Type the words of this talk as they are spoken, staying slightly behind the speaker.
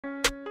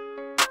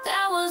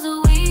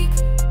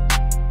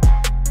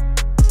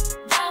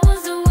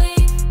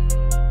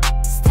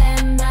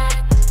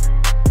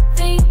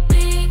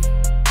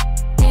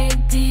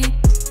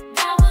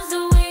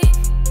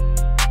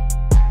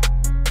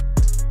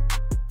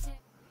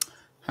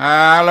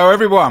Hello,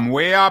 everyone.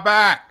 We are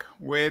back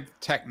with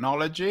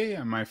technology,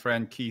 and my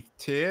friend Keith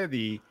Teare,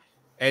 the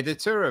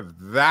editor of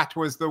That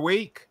Was the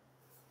Week,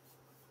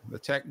 the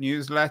tech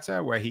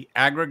newsletter, where he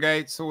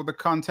aggregates all the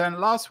content.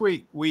 Last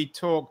week, we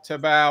talked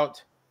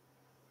about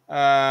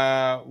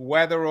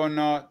whether or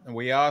not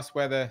we asked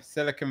whether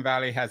Silicon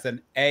Valley has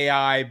an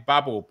AI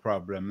bubble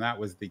problem. That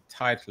was the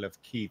title of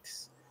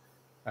Keith's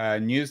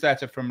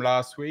newsletter from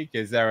last week.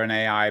 Is there an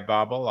AI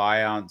bubble? I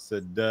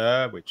answered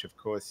duh, which of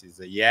course is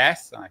a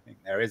yes. I think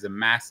there is a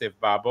massive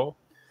bubble.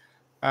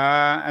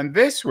 And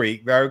this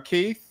week, though,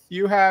 Keith,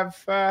 you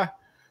have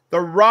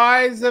the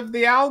rise of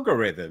the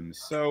algorithms.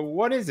 So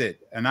what is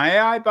it, an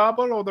AI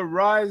bubble or the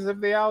rise of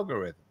the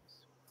algorithms?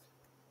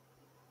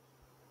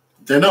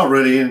 They're not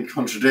really in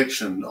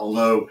contradiction,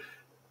 although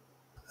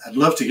I'd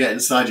love to get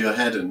inside your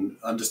head and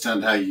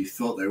understand how you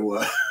thought they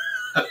were.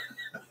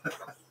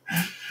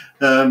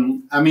 Well,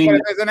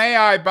 there's an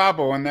AI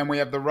bubble, and then we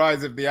have the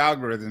rise of the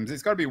algorithms.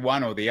 It's got to be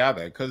one or the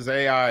other, because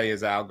AI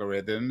is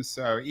algorithms.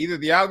 So either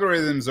the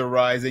algorithms are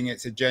rising,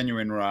 it's a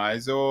genuine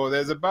rise, or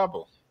there's a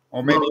bubble,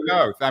 or maybe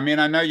both. I mean,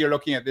 I know you're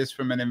looking at this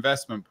from an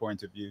investment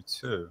point of view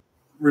too.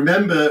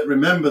 Remember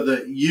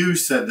that you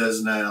said there's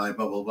an AI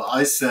bubble, but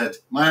I said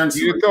my answer.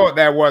 You thought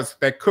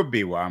there could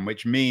be one,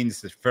 which means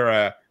that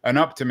for an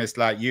optimist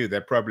like you, there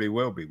probably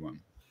will be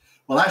one.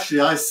 Well, actually,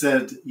 I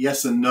said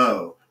yes and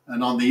no.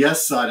 And on the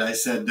yes side, I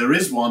said there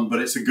is one, but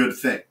it's a good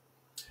thing.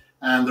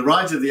 And the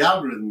rise of the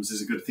algorithms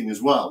is a good thing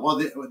as well. Well,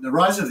 the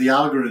rise of the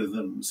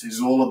algorithms is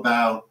all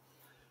about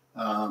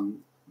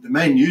the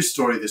main news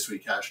story this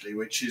week, actually,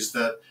 which is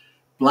that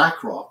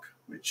BlackRock,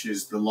 which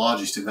is the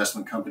largest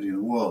investment company in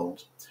the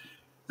world,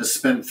 has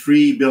spent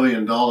 $3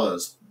 billion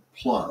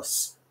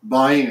plus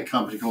buying a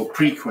company called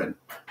Preqin.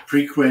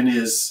 Preqin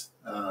is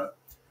a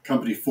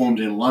company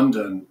formed in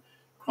London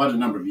quite a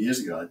number of years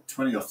ago,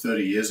 20 or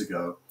 30 years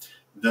ago,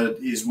 that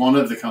is one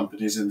of the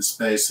companies in the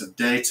space of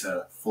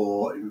data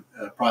for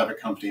private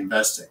company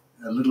investing,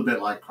 a little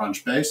bit like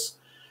Crunchbase.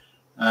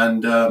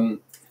 And $3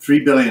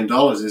 billion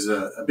is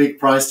a big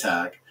price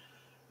tag.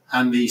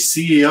 And the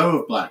CEO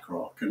of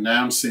BlackRock,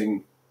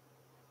 announcing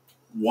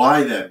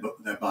why they're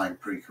buying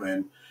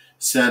Preqin,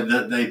 said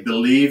that they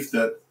believe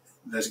that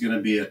there's going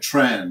to be a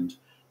trend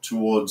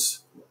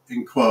towards,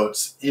 in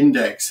quotes,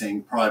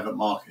 indexing private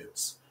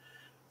markets.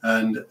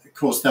 And of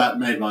course, that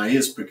made my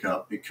ears prick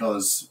up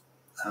because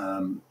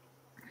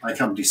my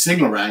company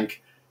SignalRank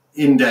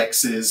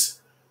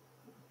indexes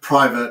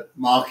private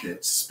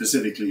markets,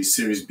 specifically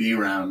Series B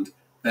round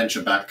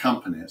venture-backed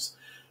companies.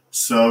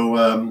 So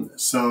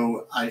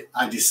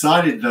I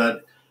decided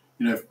that,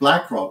 if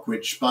BlackRock,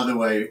 which by the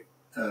way,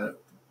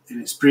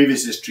 in its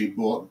previous history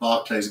bought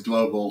Barclays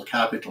Global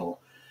Capital,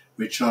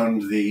 which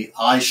owned the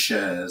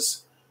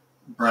iShares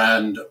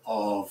brand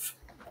of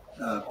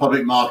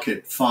public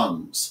market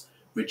funds,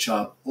 which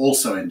are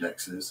also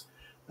indexes.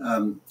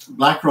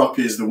 BlackRock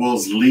is the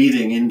world's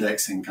leading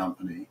indexing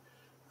company.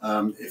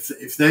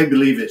 If they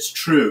believe it's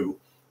true,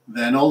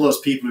 then all those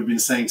people who've been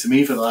saying to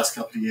me for the last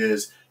couple of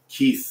years,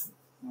 Keith,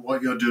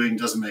 what you're doing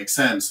doesn't make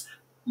sense,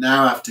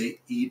 now have to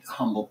eat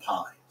humble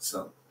pie.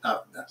 So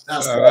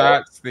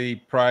that's the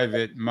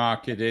private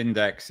market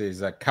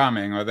indexes are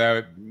coming,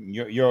 although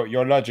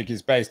your logic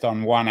is based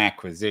on one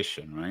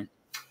acquisition, right?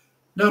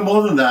 No,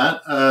 more than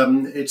that.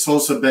 It's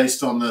also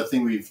based on the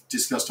thing we've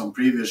discussed on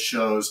previous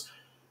shows,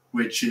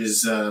 which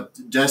is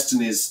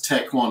Destiny's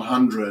Tech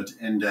 100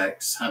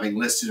 index, having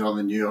listed on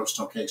the New York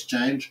Stock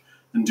Exchange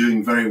and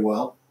doing very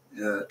well,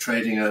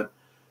 trading at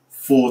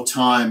 4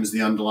 times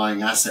the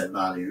underlying asset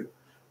value,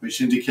 which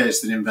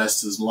indicates that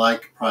investors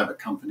like private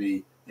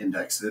company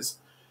indexes.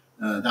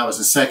 That was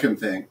the second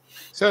thing.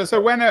 So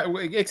when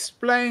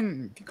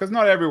explain, because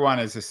not everyone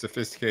is as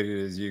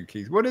sophisticated as you,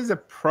 Keith. What is a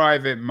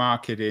private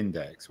market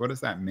index? What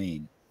does that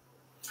mean?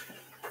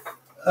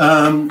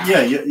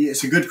 Yeah,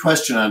 it's a good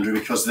question, Andrew,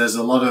 because there's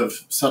a lot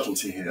of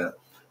subtlety here.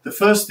 The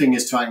first thing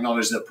is to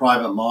acknowledge that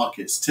private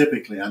markets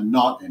typically are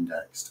not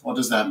indexed. What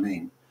does that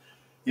mean?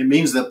 It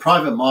means that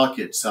private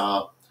markets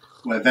are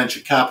where venture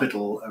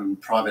capital and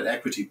private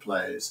equity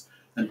plays,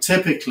 and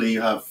typically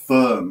you have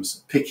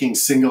firms picking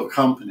single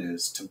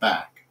companies to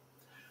back.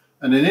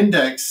 And an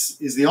index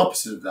is the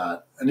opposite of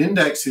that. An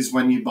index is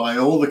when you buy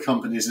all the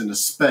companies in a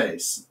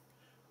space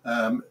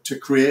to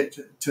create,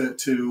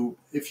 to,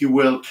 if you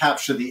will,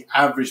 capture the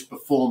average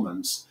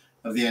performance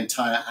of the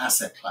entire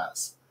asset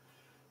class.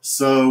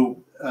 So,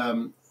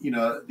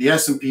 the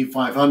S&P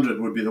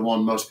 500 would be the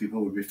one most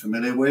people would be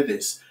familiar with.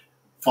 It's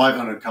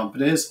 500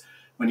 companies.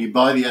 When you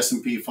buy the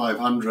S&P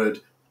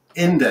 500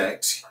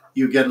 index,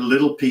 you get a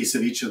little piece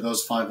of each of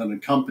those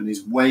 500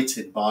 companies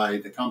weighted by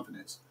the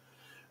companies.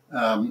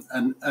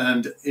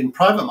 And in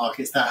private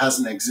markets, that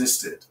hasn't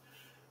existed.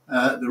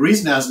 The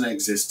reason it hasn't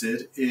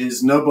existed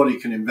is nobody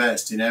can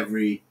invest in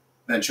every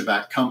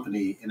venture-backed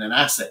company in an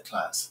asset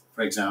class.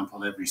 For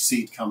example, every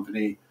seed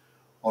company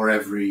or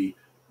every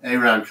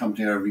A-round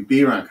company or every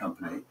B-round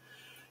company.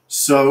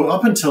 So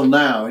up until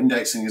now,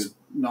 indexing has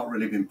not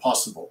really been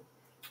possible.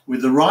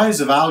 With the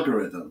rise of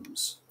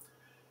algorithms,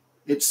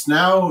 it's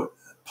now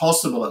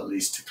possible at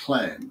least to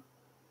claim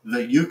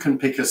that you can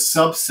pick a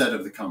subset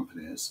of the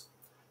companies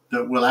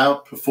that will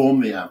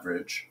outperform the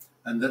average,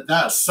 and that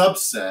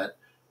subset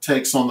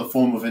takes on the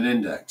form of an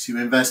index. You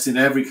invest in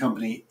every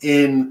company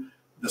in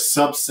the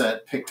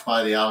subset picked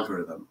by the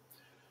algorithm.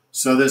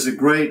 So there's a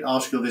great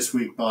article this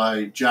week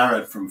by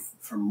Jared from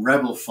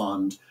Rebel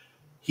Fund.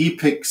 He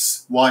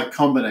picks Y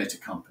Combinator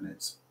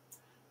companies,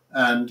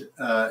 and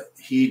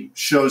he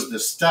shows the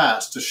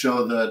stats to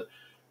show that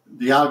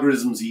the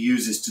algorithms he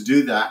uses to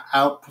do that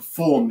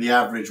outperform the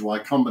average Y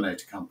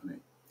Combinator company.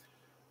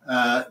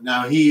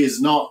 Now, he is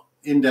not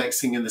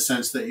indexing in the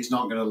sense that he's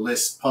not going to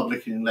list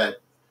publicly and let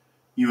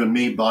you and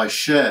me buy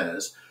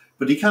shares,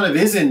 but he kind of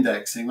is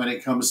indexing when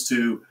it comes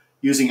to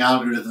using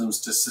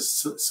algorithms to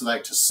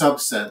select a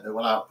subset that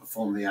will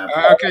outperform the average.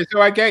 Okay,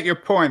 so I get your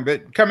point,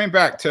 but coming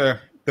back to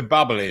the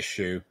bubble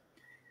issue,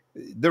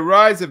 the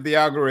rise of the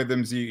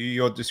algorithms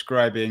you're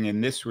describing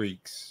in this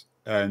week's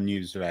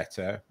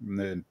newsletter,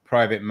 the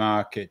private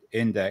market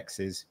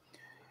indexes,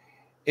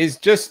 is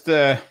just,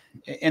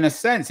 in a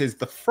sense, is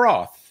the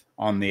froth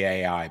on the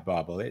AI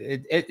bubble.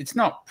 It's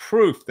not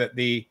proof that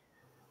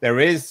there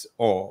is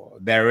or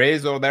there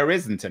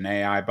isn't an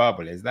AI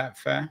bubble. Is that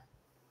fair?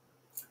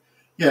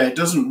 Yeah, it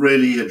doesn't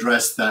really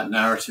address that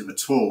narrative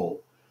at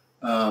all,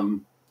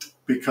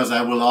 because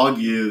I will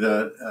argue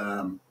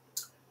that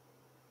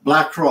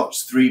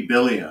BlackRock's $3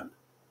 billion,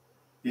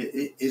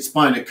 it's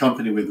buying a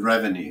company with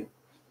revenue,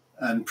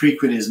 and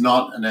Preqin is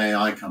not an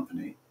AI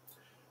company,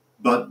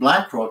 but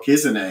BlackRock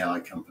is an AI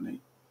company,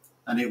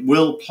 and it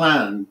will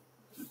plan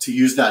to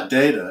use that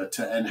data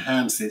to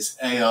enhance its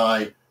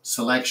AI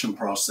selection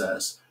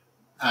process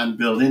and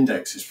build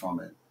indexes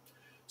from it.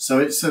 So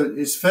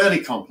it's fairly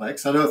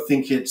complex. I don't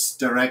think it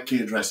directly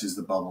addresses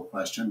the bubble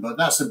question, but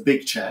that's a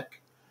big check.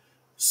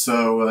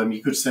 So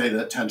you could say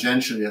that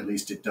tangentially, at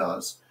least it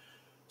does.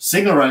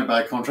 SignalRank,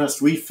 by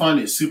contrast, we find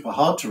it super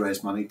hard to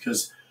raise money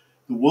because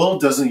the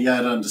world doesn't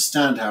yet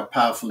understand how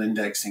powerful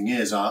indexing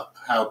is,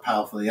 how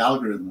powerful the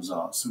algorithms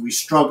are. So we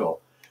struggle.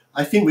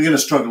 I think we're going to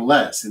struggle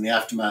less in the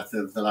aftermath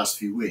of the last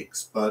few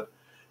weeks, but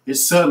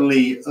it's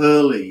certainly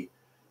early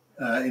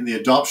in the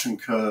adoption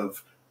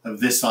curve of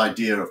this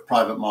idea of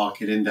private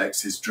market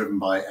indexes driven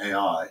by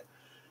AI,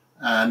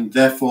 and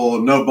therefore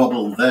no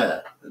bubble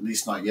there, at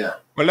least not yet.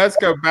 Well, let's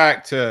go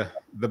back to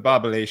the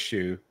bubble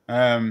issue.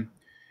 A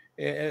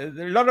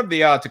lot of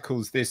the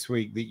articles this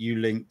week that you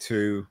linked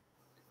to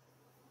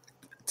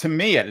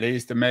me at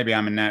least, and maybe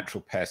I'm a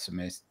natural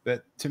pessimist,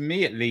 but to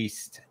me at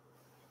least,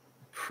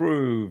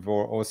 prove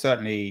or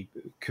certainly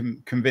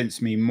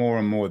convince me more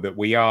and more that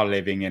we are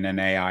living in an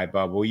AI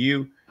bubble.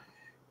 You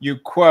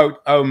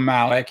quote Om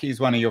Malik. He's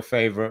one of your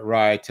favorite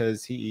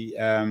writers. He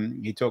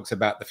talks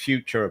about the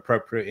future,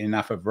 appropriate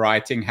enough, of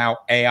writing, how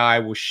AI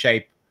will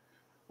shape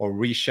or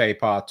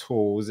reshape our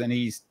tools. And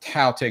he's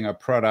touting a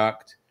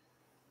product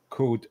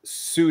called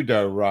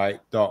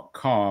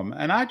pseudowrite.com.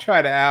 And I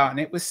tried it out, and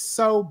it was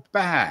so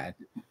bad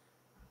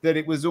that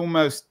it was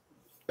almost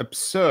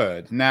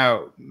absurd.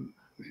 Now,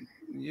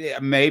 yeah,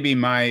 maybe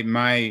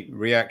my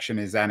reaction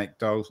is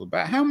anecdotal,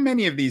 but how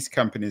many of these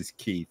companies,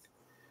 Keith,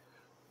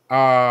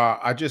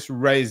 are just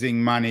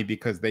raising money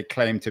because they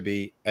claim to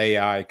be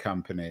AI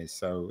companies?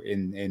 So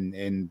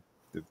in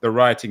the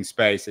writing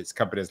space, it's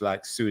companies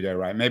like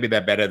PseudoWrite. Maybe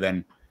they're better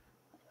than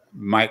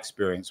my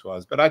experience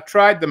was, but I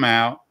tried them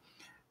out,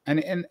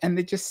 and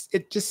it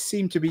just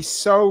seemed to be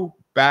so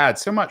bad,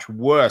 so much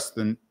worse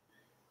than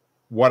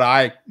what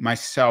I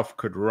myself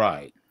could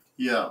write.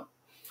 Yeah.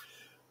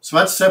 So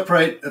I'd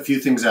separate a few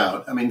things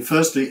out. I mean,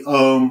 firstly,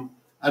 Om,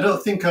 I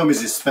don't think Om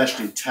is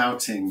especially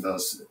touting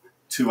those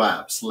two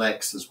apps.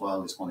 Lex as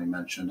well is one he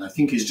mentioned. I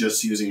think he's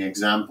just using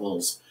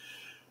examples.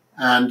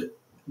 And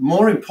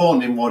more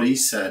important in what he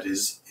said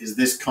is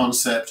this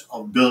concept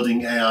of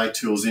building AI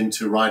tools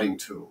into writing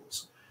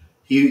tools.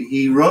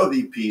 He wrote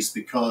the piece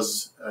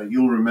because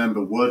you'll remember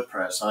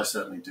WordPress. I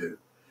certainly do.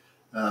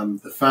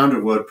 The founder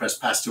of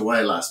WordPress passed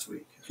away last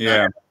week.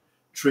 Yeah. That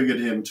triggered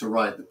him to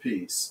write the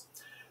piece.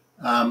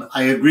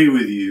 I agree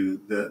with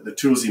you that the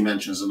tools he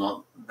mentions are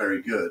not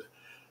very good.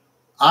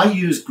 Do you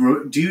use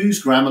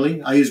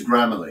Grammarly? I use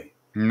Grammarly.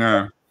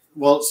 No.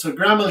 Well, so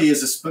Grammarly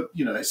is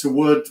it's a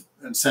word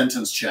and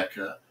sentence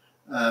checker,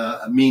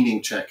 a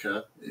meaning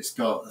checker. It's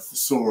got a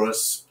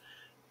thesaurus.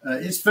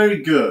 It's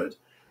very good.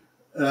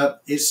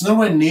 It's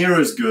nowhere near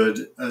as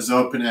good as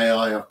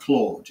OpenAI or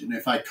Claude. You know,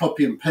 if I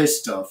copy and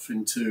paste stuff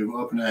into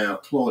OpenAI or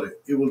Claude,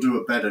 it will do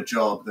a better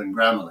job than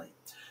Grammarly.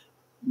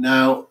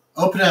 Now,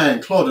 OpenAI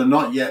and Claude are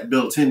not yet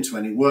built into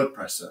any word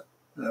processor.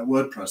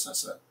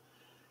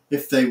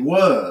 If they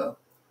were,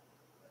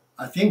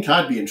 I think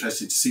I'd be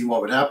interested to see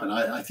what would happen.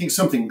 I think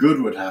something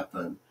good would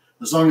happen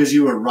as long as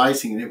you were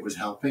writing and it was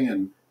helping,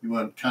 and you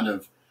weren't kind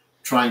of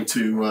trying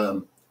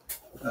to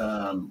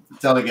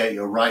delegate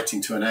your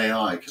writing to an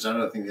AI, because I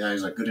don't think the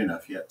AIs are good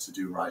enough yet to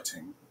do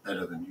writing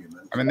better than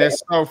humans. I mean, they're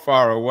so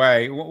far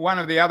away. One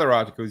of the other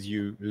articles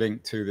you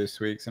linked to this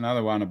week is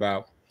another one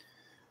about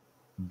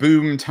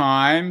boom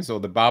times, or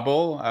the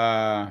bubble,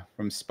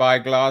 from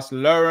Spyglass,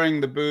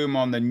 lowering the boom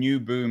on the new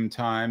boom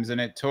times.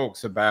 And it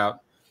talks about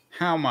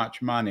how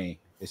much money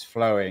is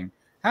flowing.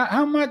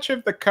 How much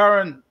of the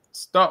current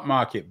stock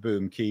market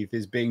boom, Keith,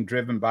 is being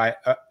driven by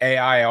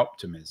AI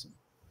optimism?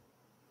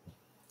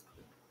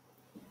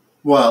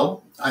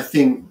 Well, I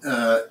think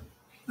the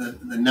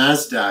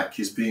NASDAQ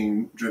is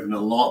being driven a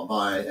lot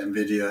by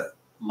NVIDIA,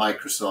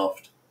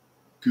 Microsoft,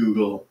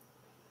 Google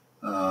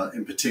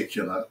in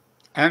particular.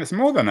 And it's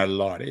more than a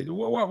lot.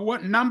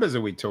 What numbers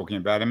are we talking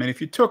about? I mean,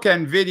 if you took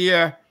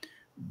NVIDIA,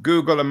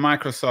 Google, and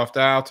Microsoft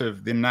out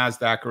of the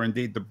NASDAQ, or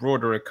indeed the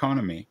broader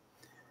economy,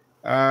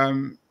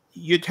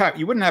 you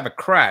wouldn't have a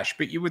crash,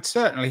 but you would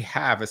certainly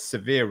have a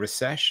severe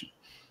recession.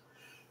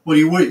 Well,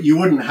 you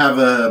wouldn't have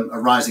a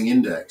rising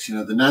index. You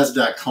know, the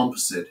NASDAQ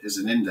Composite is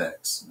an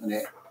index,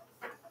 and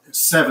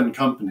 7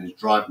 companies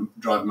drive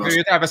most. So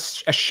you'd have a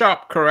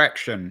sharp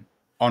correction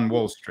on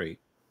Wall Street.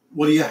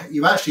 Well,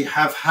 you actually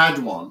have had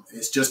one.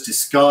 It's just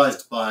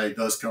disguised by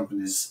those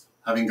companies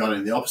having gone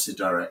in the opposite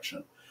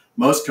direction.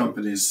 Most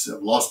companies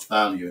have lost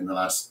value in the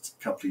last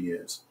couple of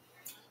years.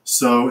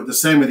 So the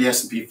same with the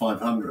S&P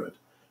 500.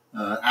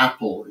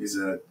 Apple is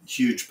a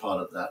huge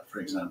part of that, for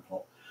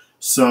example.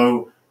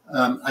 So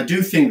I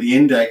do think the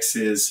index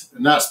is,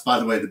 and that's, by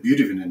the way, the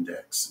beauty of an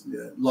index.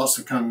 Lots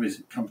of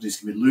companies can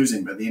be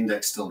losing, but the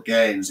index still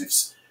gains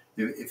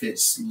if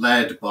it's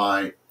led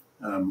by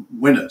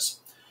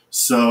winners.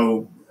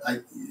 So,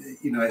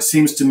 it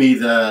seems to me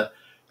that...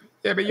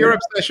 Yeah, but your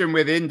obsession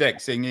with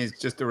indexing is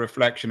just a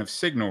reflection of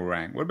signal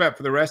rank. What about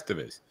for the rest of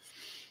us?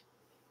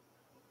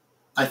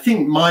 I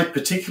think my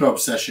particular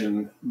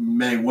obsession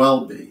may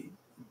well be,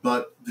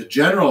 but the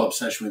general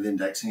obsession with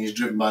indexing is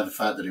driven by the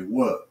fact that it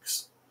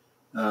works.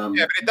 Yeah,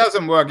 but it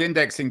doesn't work.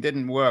 Indexing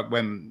didn't work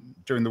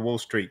during the Wall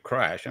Street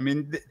crash. I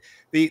mean,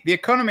 the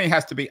economy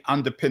has to be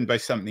underpinned by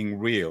something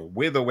real,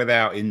 with or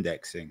without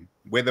indexing,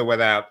 with or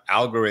without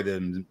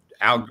algorithmic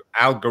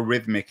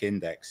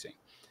indexing.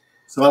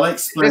 So I'll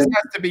explain. This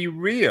has to be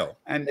real,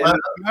 and at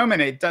the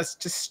moment, it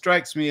just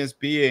strikes me as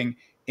being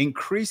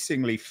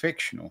increasingly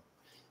fictional.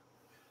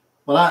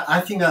 Well,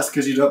 I think that's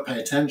because you don't pay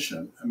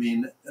attention. I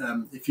mean,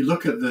 if you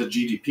look at the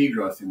GDP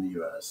growth in the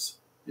US,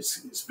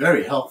 it's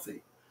very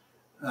healthy.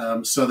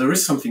 So there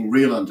is something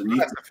real underneath.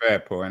 That's a fair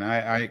point.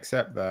 I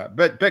accept that.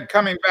 But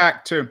coming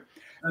back to,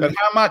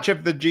 how much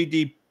of the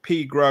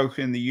GDP growth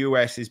in the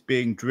US is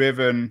being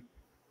driven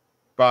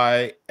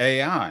by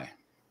AI?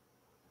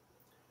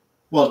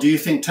 Well, do you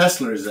think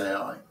Tesla is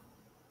AI?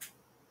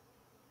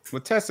 Well,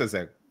 Tesla's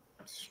a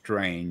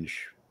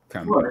strange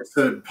company. Well, it's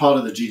a part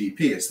of the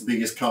GDP. It's the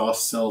biggest car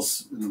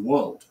sales in the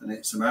world, and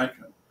it's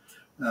American.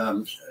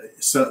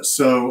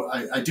 So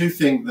I do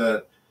think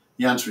that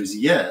the answer is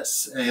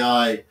yes.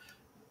 AI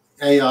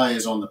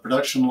is on the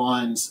production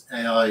lines.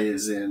 AI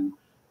is in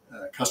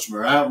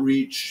customer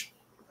outreach,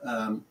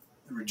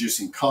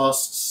 reducing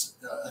costs.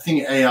 I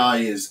think AI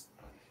is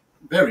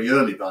very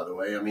early, by the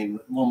way. I mean,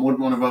 one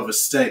wouldn't want to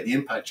overstate the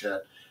impact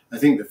yet. I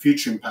think the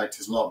future impact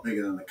is a lot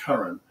bigger than the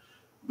current.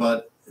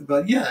 But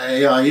yeah,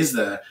 AI is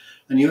there.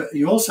 And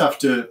you also have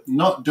to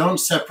don't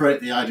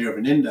separate the idea of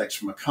an index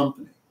from a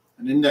company.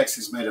 An index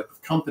is made up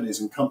of companies,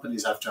 and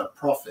companies have to have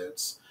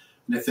profits.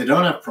 And if they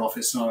don't have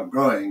profits and aren't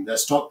growing, their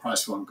stock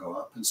price won't go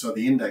up, and so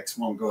the index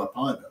won't go up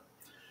either.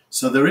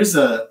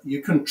 So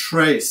you can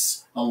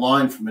trace a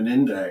line from an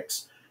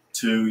index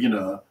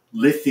to,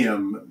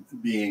 lithium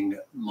being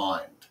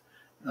mined.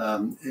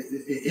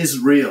 It is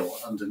real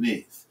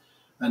underneath.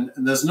 And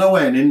there's no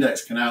way an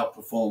index can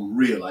outperform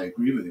real. I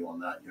agree with you on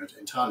that. You're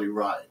entirely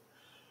right.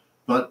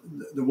 But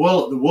the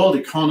world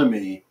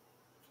economy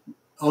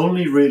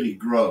only really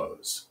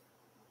grows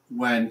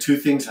when 2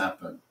 things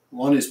happen.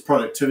 One is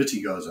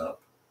productivity goes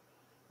up,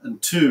 and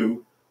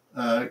 2,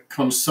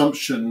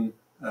 consumption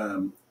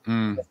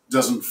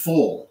doesn't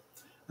fall.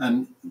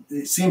 And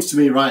it seems to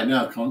me right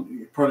now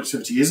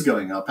productivity is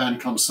going up and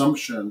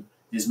consumption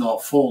is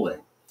not falling,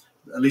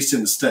 at least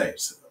in the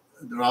States.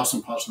 There are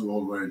some parts of the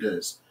world where it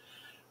is.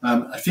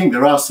 I think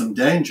there are some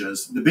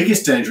dangers. The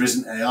biggest danger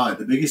isn't AI.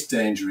 The biggest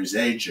danger is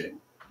aging,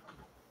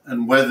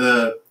 and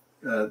whether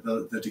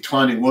the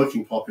declining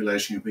working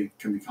population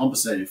can be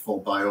compensated for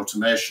by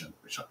automation,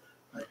 which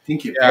I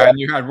think it. Yeah, and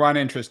you had one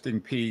interesting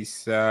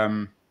piece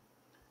in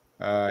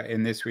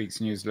this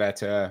week's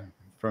newsletter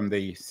from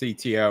the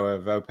CTO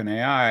of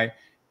OpenAI,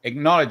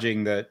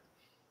 acknowledging that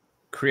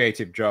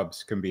creative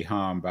jobs can be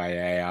harmed by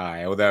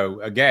AI. Although,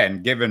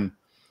 again, given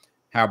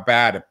how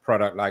bad a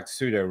product like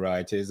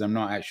Sudowrite is, I'm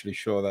not actually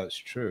sure that's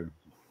true.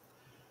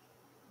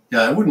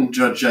 Yeah, I wouldn't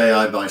judge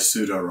AI by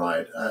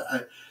Sudowrite.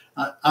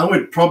 I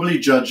would probably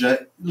judge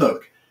it.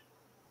 Look,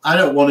 I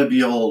don't want to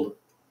be old.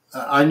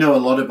 I know a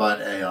lot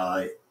about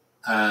AI,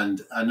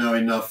 and I know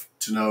enough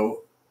to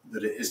know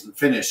that it isn't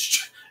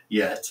finished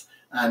yet,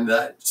 and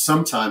that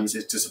sometimes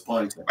it's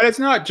disappointing. But it's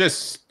not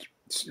just.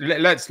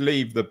 Let's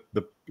leave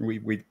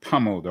we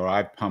pummeled, or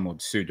I've pummeled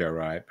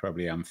Sudowrite,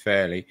 probably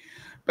unfairly.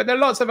 But there are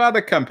lots of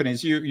other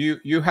companies.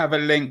 You have a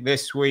link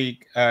this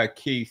week,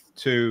 Keith,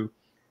 to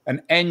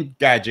an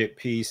Engadget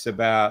piece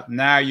about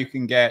now you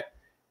can get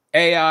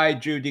AI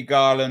Judy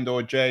Garland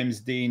or James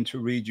Dean to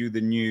read you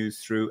the news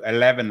through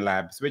 11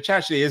 Labs, which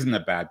actually isn't a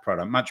bad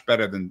product, much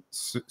better than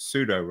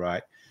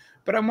Sudowrite.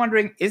 But I'm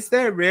wondering, is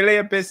there really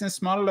a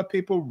business model? Are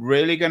people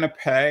really going to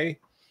pay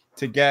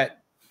to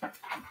get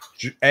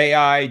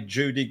AI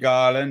Judy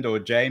Garland or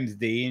James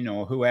Dean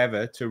or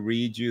whoever to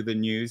read you the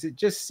news? It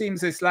just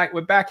seems it's like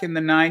we're back in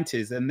the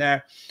 90s and there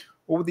are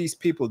all these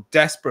people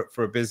desperate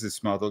for a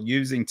business model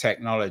using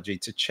technology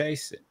to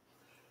chase it.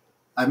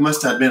 I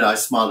must admit, I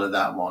smiled at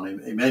that one.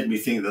 It made me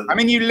think that... I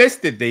mean, you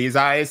listed these.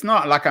 It's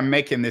not like I'm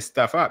making this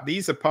stuff up.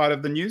 These are part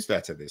of the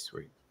newsletter this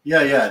week.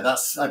 Yeah.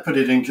 I put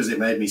it in because it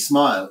made me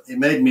smile. It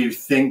made me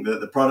think that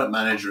the product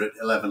manager at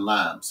 11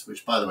 Labs,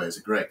 which, by the way, is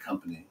a great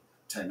company,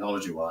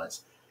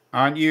 technology-wise.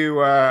 Aren't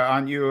you?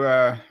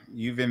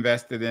 You've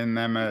invested in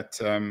them at?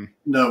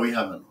 No, we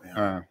haven't.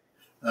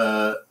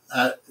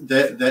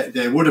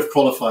 They would have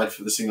qualified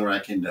for the single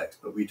rank index,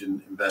 but we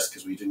didn't invest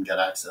because we didn't get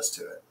access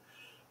to it.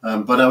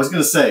 But I was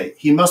going to say,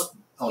 he must,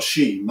 or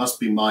she must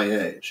be my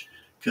age,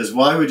 because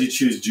why would you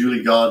choose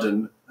Julie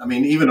Garden? I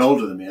mean, even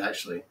older than me,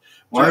 actually.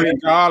 Julie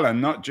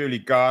Garland, not Julie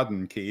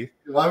Garden, Keith.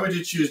 Why would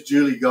you choose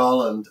Julie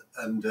Garland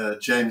and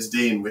James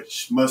Dean,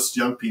 which most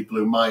young people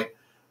who might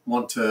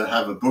want to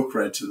have a book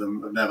read to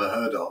them have never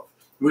heard of?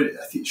 I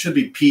think it should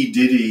be P.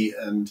 Diddy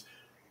and,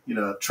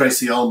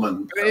 Tracy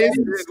Ullman.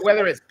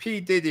 Whether it's P.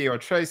 Diddy or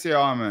Tracy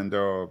Ullman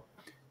or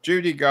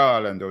Judy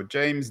Garland or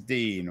James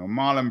Dean or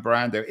Marlon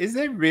Brando, is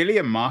there really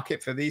a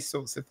market for these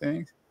sorts of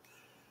things?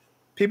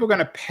 People are going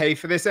to pay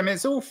for this? I mean,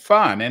 it's all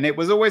fun, and it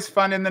was always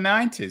fun in the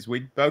 90s.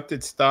 We both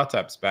did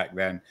startups back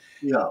then.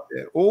 Yeah.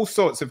 All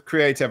sorts of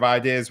creative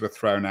ideas were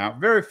thrown out.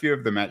 Very few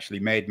of them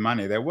actually made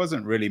money. There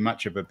wasn't really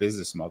much of a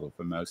business model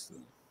for most of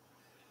them.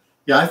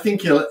 Yeah, I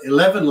think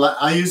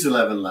I use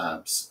 11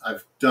 Labs.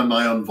 I've done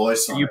my own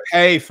voice on it. You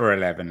pay for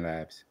 11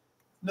 Labs?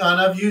 No,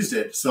 and I've used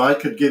it. So I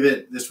could give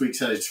it this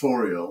week's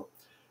editorial,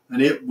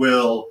 and it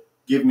will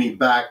give me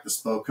back the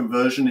spoken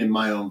version in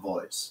my own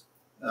voice.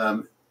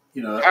 How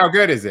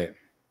good is it?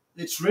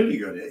 It's really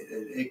good.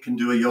 It can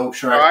do a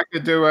Yorkshire. I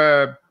could do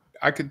a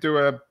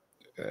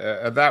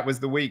that was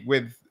the week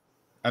with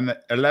an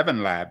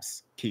 11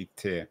 Labs Keith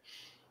tier.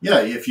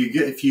 Yeah, if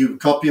you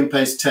copy and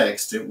paste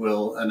text, it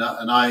will, and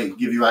I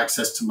give you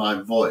access to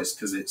my voice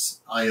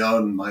because I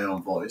own my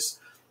own voice.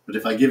 But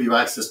if I give you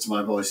access to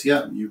my voice,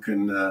 yeah, you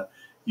could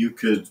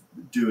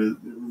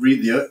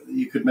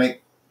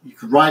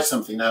write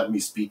something and have me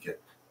speak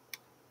it.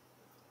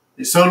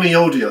 It's only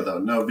audio though,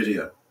 no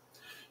video.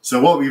 So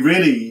what we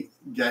really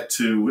get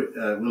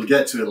to, we'll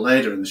get to it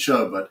later in the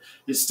show, but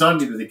it's starting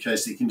to be the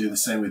case that you can do the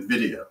same with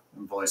video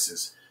and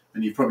voices.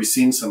 And you've probably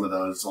seen some of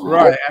those online.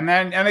 Right.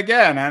 And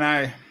again,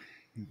 I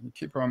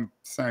keep on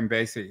saying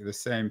basically the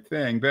same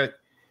thing, but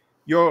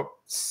your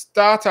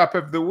startup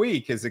of the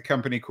week is a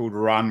company called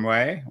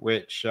Runway,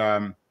 which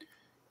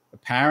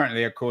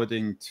apparently,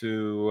 according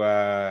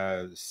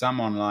to some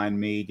online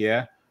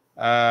media,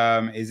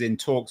 is in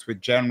talks with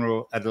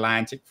General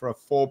Atlantic for a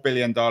 $4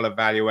 billion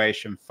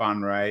valuation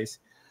fundraise.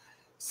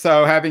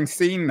 So having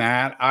seen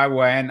that,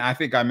 I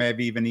think I may have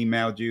even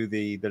emailed you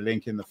the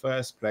link in the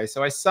first place.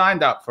 So I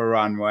signed up for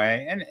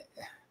Runway. And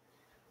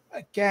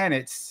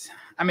again,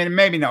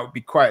 maybe not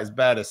be quite as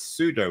bad as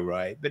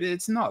Sudowrite, but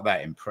it's not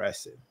that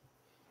impressive.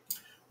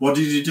 What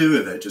did you do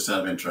with it, just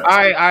out of interest?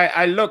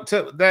 I looked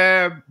at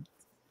their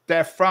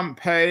front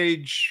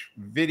page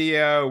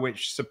video,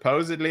 which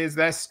supposedly is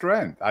their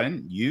strength. I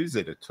didn't use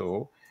it at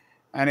all.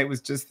 And it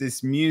was just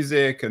this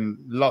music and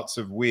lots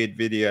of weird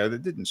video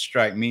that didn't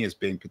strike me as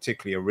being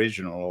particularly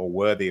original or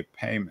worthy of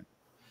payment.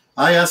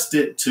 I asked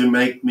it to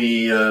make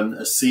me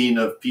a scene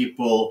of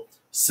people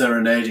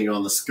serenading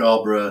on the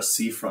Scarborough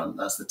seafront.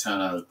 That's the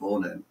town I was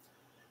born in.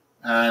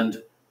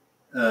 And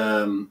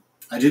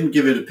I didn't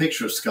give it a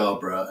picture of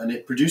Scarborough, and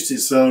it produced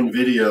its own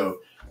video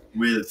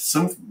with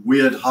some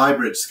weird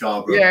hybrid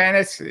Scarborough. Yeah,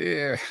 and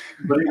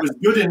but it was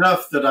good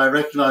enough that I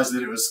recognized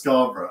that it was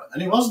Scarborough,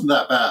 and it wasn't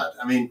that bad.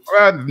 I mean,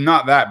 well,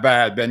 not that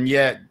bad, and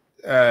yet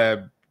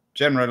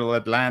General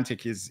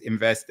Atlantic is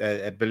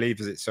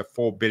believes it's a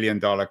 $4 billion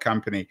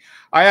company.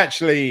 I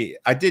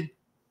did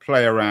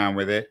play around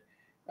with it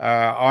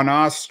on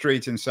our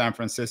street in San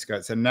Francisco.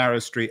 It's a narrow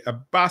street. A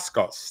bus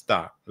got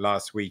stuck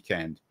last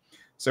weekend,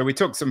 so we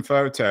took some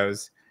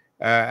photos.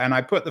 And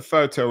I put the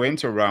photo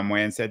into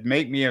Runway and said,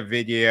 make me a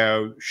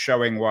video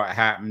showing what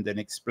happened and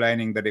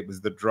explaining that it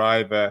was the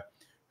driver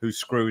who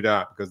screwed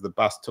up because the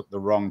bus took the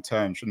wrong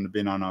turn, shouldn't have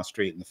been on our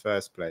street in the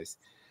first place.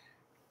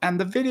 And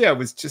the video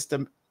was just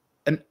an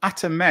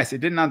utter mess.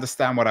 It didn't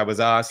understand what I was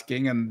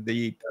asking, and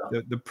the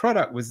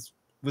product was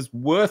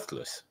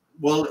worthless.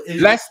 Well,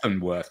 less than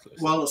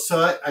worthless. Well,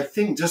 so I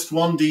think just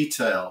one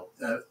detail.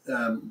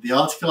 The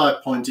article I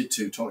pointed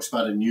to talks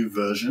about a new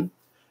version.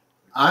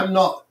 I'm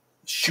not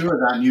sure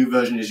that new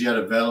version is yet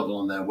available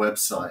on their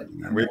website.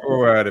 We've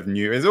all heard of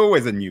new. There's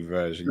always a new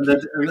version.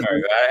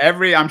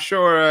 I'm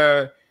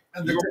sure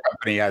your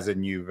company has a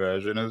new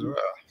version as well.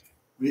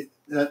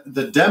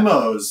 The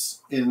demos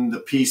in the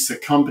piece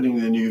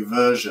accompanying the new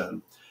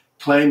version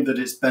claim that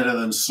it's better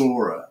than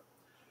Sora.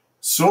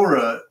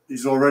 Sora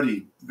is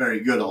already very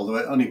good, although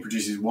it only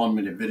produces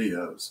 1-minute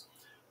videos.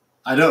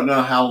 I don't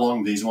know how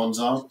long these ones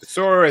are.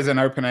 Sora is an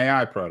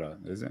OpenAI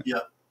product, is it?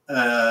 Yeah.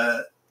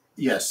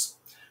 Yes.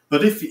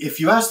 But if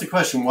you ask the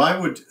question, why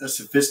would a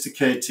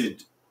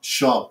sophisticated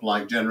shop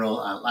like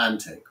General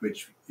Atlantic,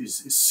 which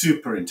is a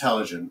super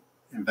intelligent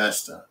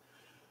investor,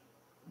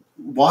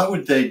 why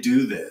would they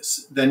do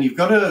this? Then you've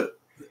got to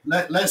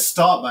let's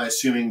start by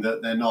assuming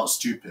that they're not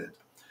stupid.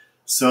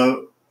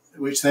 So,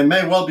 which they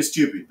may well be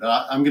stupid,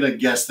 but I'm going to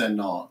guess they're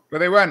not. Well,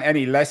 they weren't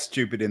any less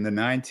stupid in the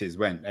 90s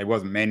when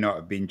it may not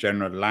have been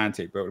General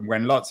Atlantic, but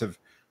when lots of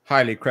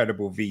highly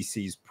credible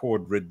VCs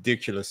poured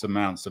ridiculous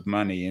amounts of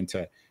money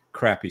into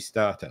crappy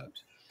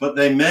startups. But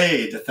they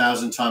made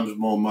 1,000 times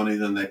more money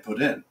than they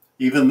put in.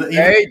 Even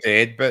they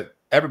did, but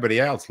everybody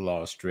else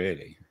lost,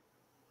 really.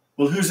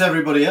 Well, who's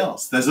everybody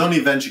else? There's only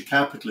venture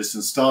capitalists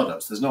and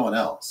startups. There's no one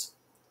else.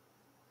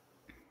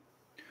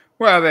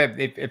 Well,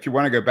 if you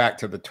want to go back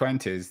to the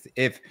 20s,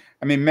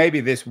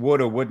 maybe this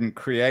would or wouldn't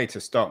create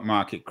a stock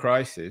market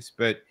crisis.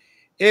 But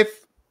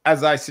if,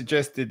 as I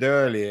suggested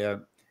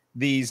earlier,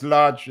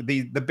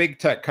 the big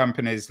tech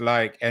companies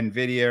like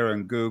NVIDIA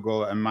and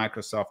Google and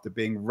Microsoft are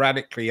being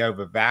radically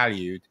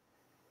overvalued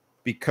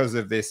because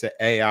of this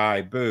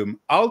AI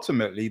boom,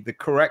 ultimately the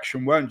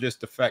correction won't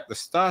just affect the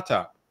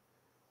startup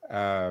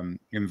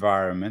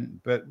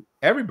environment, but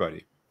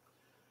everybody.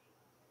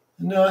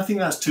 No, I think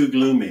that's too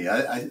gloomy.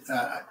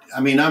 I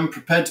mean, I'm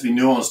prepared to be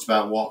nuanced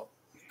about what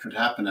could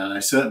happen, and I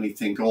certainly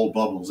think all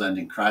bubbles end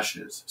in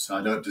crashes. So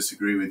I don't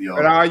disagree with you.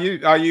 But are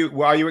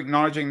you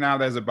acknowledging now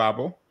there's a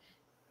bubble?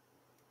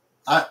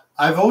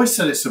 I've always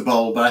said it's a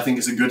bubble, but I think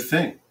it's a good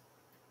thing.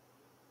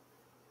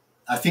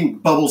 I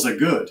think bubbles are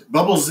good.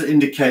 Bubbles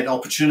indicate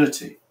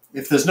opportunity.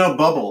 If there's no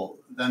bubble,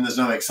 then there's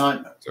no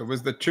excitement. So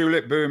was the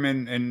tulip boom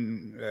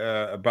in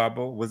a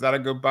bubble? Was that a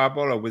good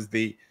bubble, or was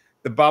the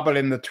bubble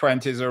in the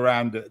 20s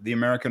around the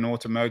American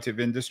automotive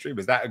industry,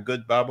 was that a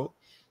good bubble?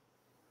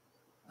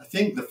 I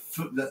think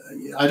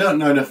I don't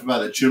know enough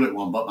about the tulip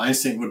one, but my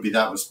instinct would be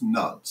that was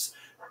nuts.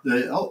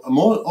 The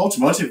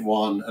automotive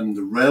one and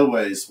the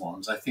railways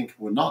ones, I think,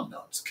 were not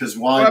nuts. Because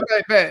why? Well,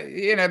 but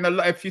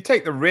if you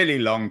take the really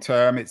long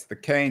term, it's the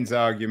Keynes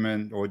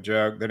argument or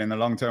joke that in the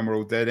long term we're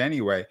all dead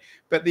anyway.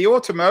 But the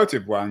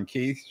automotive one,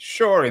 Keith,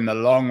 sure, in the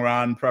long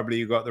run, probably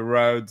you got the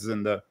roads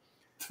and the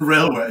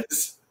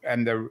railways.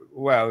 And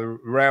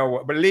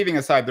railway, but leaving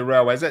aside the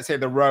railways, let's say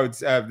the roads,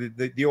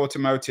 the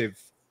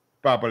automotive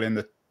bubble in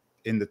the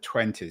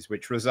 20s,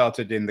 which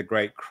resulted in the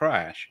Great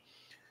Crash.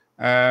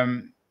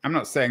 I'm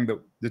not saying that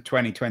the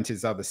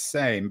 2020s are the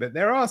same, but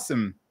there are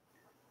some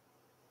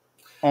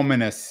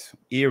ominous,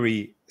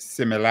 eerie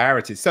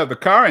similarities. So the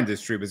car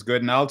industry was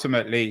good, and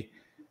ultimately,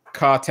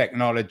 car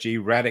technology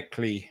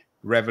radically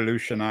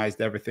revolutionized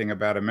everything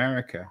about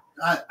America.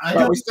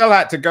 But we still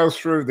had to go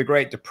through the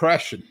Great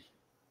Depression.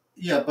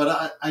 Yeah,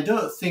 but I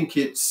don't think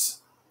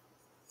it's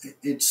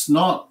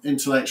not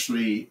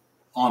intellectually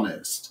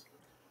honest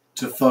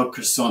to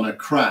focus on a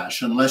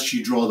crash unless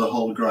you draw the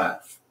whole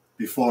graph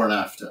before and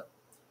after.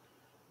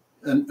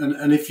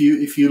 And if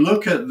you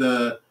look at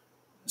the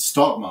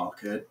stock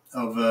market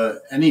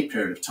over any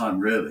period of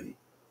time, really,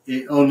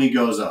 it only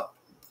goes up.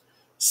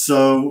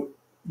 So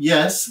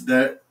yes,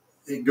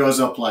 it goes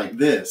up like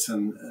this,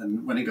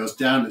 and when it goes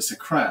down, it's a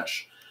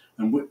crash.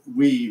 And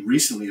we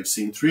recently have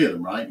seen 3 of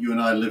them, right? You and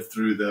I lived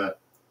through the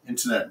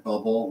internet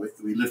bubble.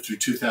 We lived through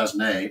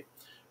 2008,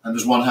 and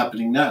there's one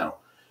happening now.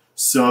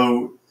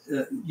 So,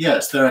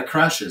 yes, there are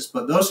crashes,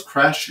 but those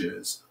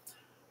crashes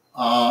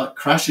are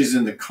crashes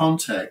in the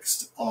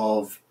context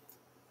of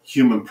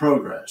human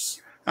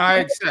progress.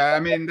 That's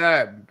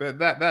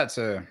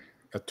a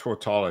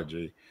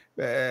tautology.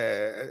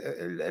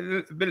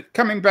 But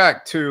coming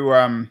back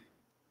to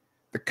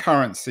the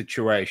current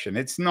situation,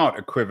 it's not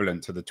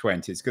equivalent to the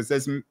 20s because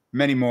there's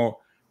many more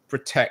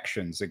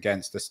protections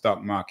against the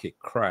stock market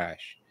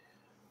crash.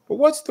 But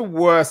what's the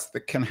worst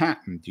that can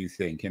happen, do you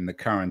think, in the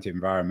current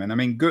environment? I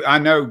mean, I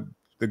know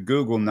the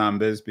Google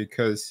numbers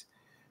because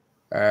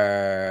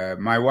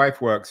my wife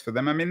works for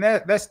them. I mean,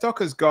 their stock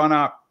has gone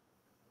up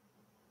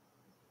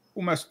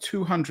almost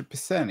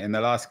 200% in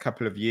the last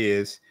couple of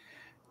years,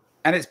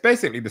 and it's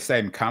basically the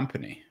same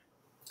company.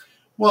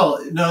 Well,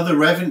 no, the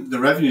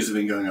revenues have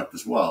been going up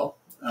as well.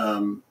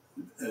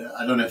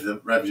 I don't know if the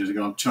revenues are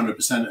going up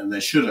 200%, and they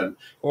shouldn't.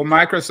 Or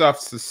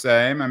Microsoft's the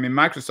same. I mean,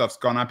 Microsoft's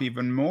gone up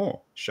even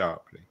more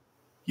sharply.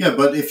 Yeah,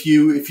 but if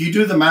you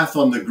do the math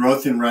on the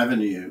growth in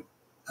revenue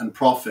and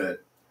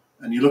profit,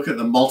 and you look at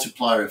the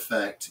multiplier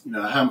effect,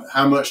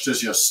 how much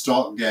does your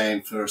stock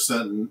gain for a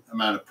certain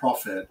amount of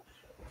profit?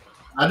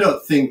 I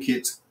don't think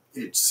it's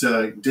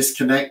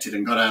disconnected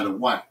and got out of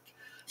whack.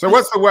 So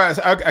what's the worst?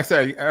 I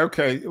say,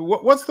 okay,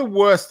 what's the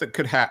worst that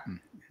could happen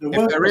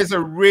if there is a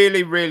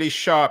really, really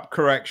sharp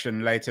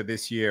correction later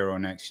this year or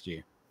next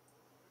year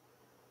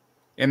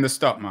in the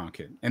stock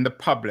market, in the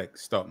public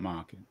stock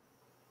market?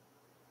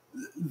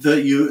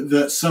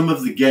 That some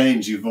of the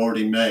gains you've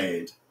already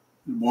made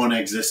won't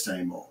exist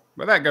anymore.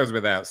 Well, that goes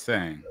without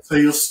saying. So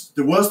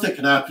the worst that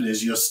can happen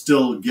is you're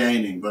still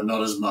gaining, but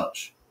not as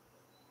much.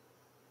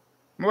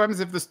 What happens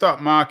if the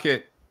stock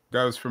market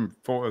goes from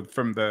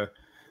the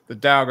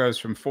Dow goes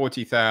from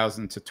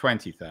 40,000 to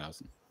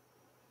 20,000?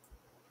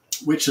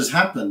 Which has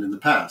happened in the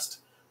past.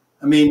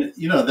 I mean,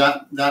 you know,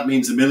 that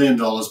means $1 million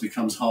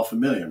becomes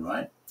 $500,000,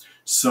 right?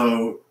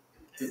 So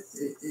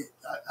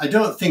I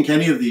don't think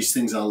any of these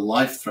things are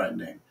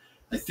life-threatening.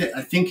 I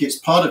think it's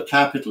part of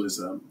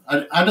capitalism.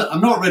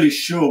 I'm not really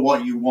sure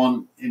what you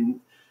want in,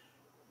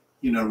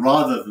 you know,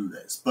 rather than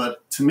this.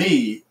 But to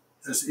me,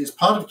 it's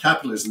part of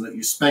capitalism that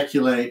you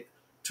speculate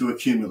to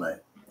accumulate.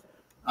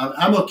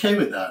 I'm okay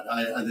with that.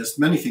 There's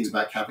many things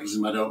about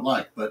capitalism I don't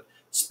like, but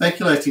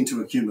speculating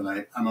to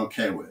accumulate, I'm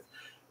okay with.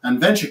 And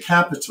venture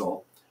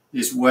capital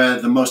is where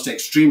the most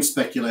extreme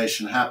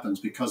speculation happens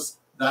because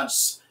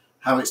that's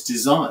how it's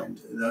designed.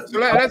 So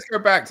let's go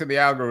back to the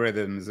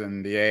algorithms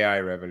and the AI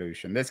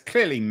revolution. There's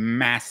clearly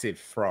massive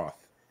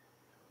froth.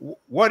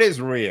 What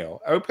is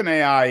real?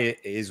 OpenAI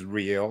is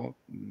real.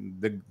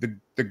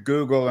 The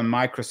Google and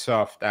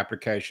Microsoft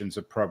applications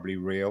are probably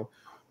real.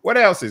 What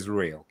else is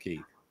real,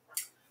 Keith?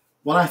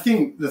 Well, I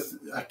think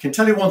I can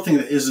tell you one thing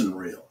that isn't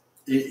real.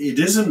 It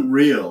isn't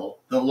real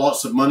that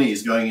lots of money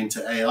is going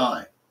into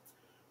AI.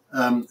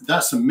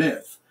 That's a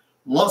myth.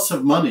 Lots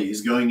of money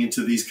is going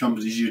into these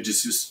companies you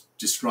just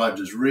described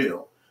as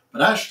real.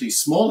 But actually,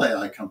 small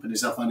AI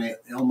companies are finding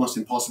it almost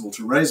impossible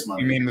to raise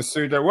money. You mean the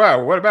pseudo?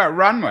 Well, what about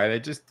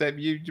Runway?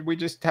 We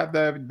just had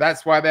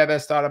that's why they're their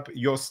startup.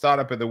 Your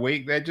startup of the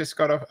week. They just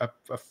got a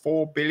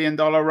 $4 billion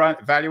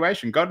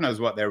valuation. God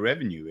knows what their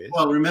revenue is.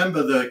 Well,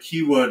 remember the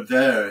keyword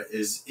there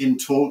is in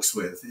talks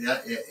with.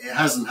 It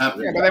hasn't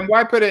happened. Yeah, but then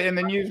why put it in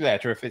the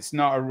newsletter if it's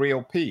not a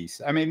real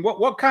piece? I mean,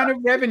 what kind of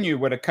revenue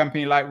would a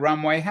company like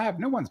Runway have?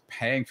 No one's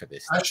paying for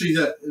this. Actually,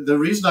 the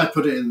reason I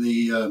put it in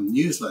the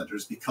newsletter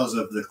is because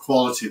of the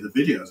quality of the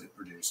videos it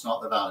produced,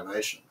 not the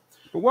valuation.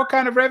 But what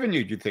kind of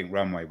revenue do you think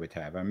Runway would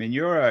have? I mean,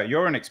 you're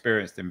an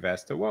experienced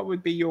investor. What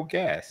would be your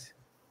guess?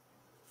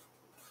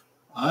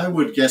 I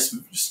would guess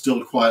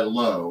still quite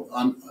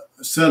low.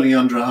 Certainly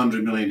under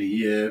 100 million a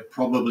year.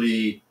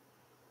 Probably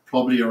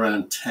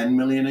around 10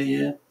 million a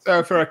year.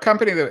 So for a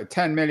company that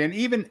 10 million,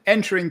 even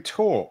entering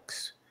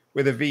talks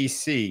with a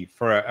VC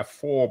for a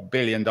 $4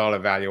 billion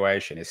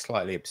valuation is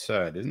slightly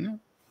absurd, isn't it?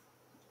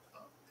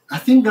 I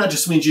think that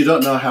just means you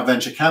don't know how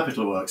venture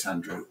capital works,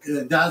 Andrew.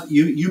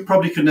 You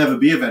probably could never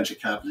be a venture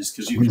capitalist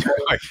because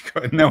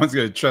no one's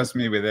going to trust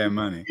me with their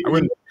money. I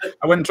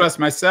wouldn't trust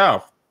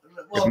myself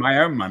with my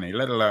own money,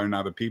 let alone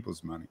other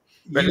people's money.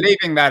 But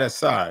leaving that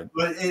aside,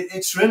 but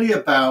it's really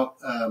about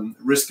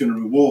risk and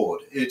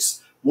reward.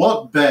 It's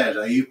what bet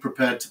are you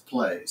prepared to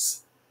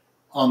place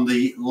on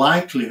the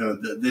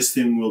likelihood that this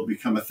thing will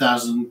become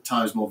 1,000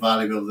 times more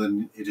valuable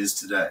than it is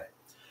today.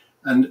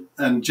 And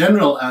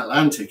General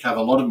Atlantic have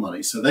a lot of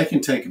money, so they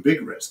can take a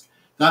big risk.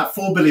 That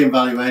 $4 billion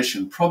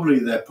valuation, probably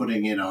they're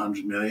putting in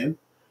 100 million,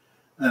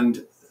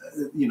 and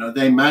you know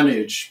they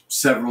manage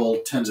several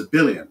tens of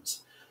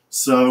billions.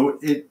 So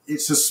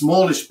it's a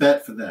smallish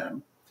bet for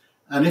them.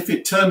 And if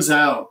it turns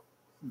out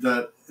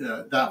that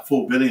that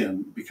 4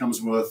 billion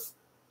becomes worth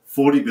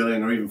 40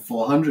 billion or even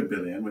 400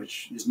 billion,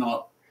 which is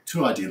not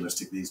too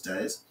idealistic these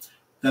days,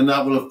 then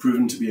that will have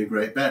proven to be a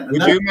great bet.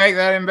 Would you make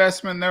that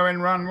investment though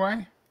in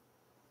Runway?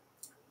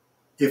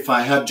 If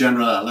I had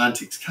General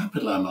Atlantic's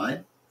capital, I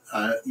might.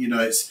 You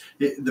know,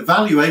 the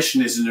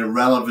valuation is an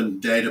irrelevant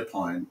data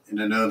point in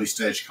an early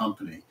stage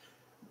company.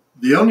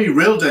 The only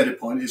real data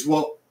point is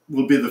what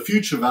will be the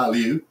future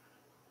value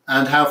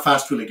and how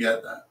fast will it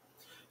get there.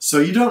 So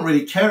you don't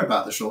really care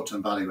about the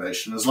short-term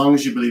valuation as long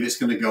as you believe it's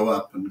going to go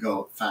up and go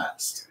up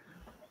fast.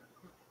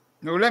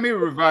 Well, let me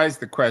revise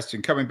the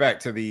question. Coming back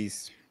to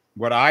these,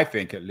 what I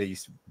think at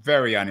least,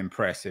 very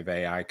unimpressive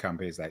AI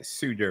companies like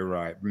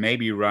SudoRight,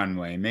 maybe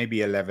Runway,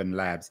 maybe 11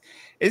 Labs.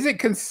 Is it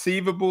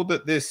conceivable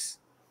that this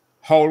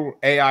whole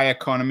AI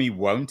economy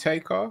won't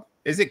take off?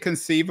 Is it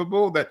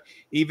conceivable that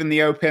even the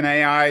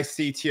OpenAI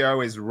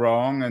CTO is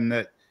wrong and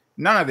that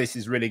none of this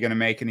is really going to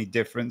make any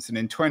difference? And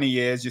in 20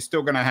 years, you're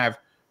still going to have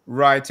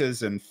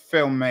writers and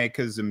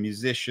filmmakers and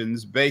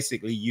musicians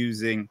basically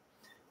using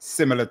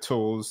similar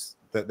tools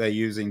that they're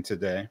using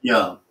today?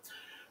 Yeah.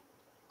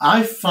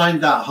 I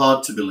find that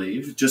hard to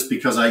believe just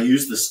because I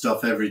use this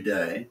stuff every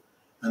day,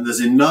 and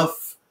there's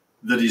enough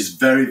that is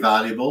very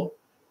valuable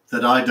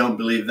that I don't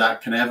believe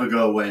that can ever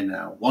go away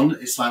now.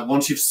 It's like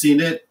once you've seen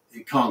it,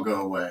 it can't go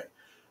away.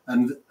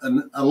 And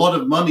a lot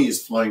of money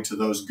is flowing to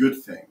those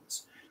good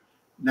things.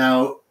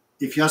 Now,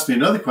 if you ask me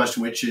another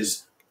question, which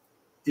is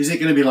it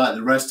going to be like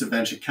the rest of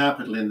venture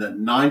capital in that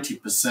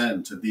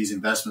 90% of these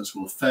investments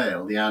will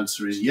fail? The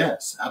answer is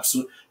yes,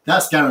 absolutely.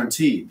 That's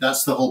guaranteed.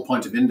 That's the whole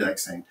point of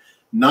indexing.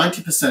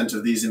 90%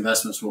 of these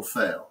investments will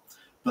fail,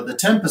 but the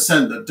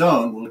 10% that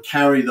don't will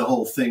carry the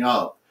whole thing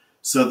up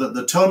so that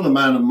the total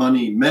amount of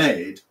money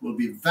made will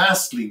be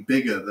vastly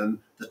bigger than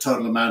the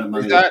total amount of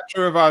money. Is that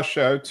true of our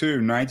show too?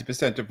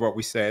 90% of what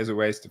we say is a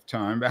waste of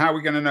time, but how are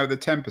we going to know the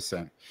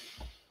 10%?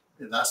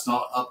 That's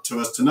not up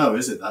to us to know,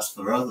 is it? That's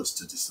for others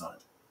to decide.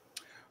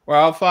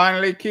 Well,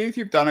 finally, Keith,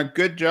 you've done a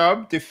good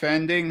job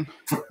defending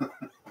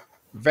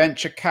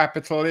venture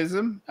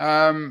capitalism.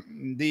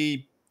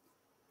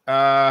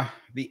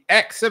 The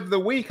X of the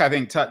week, I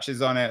think,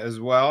 touches on it as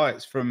well.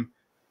 It's from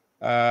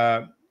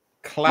Cloudflare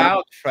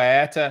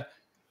to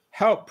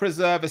help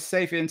preserve a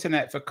safe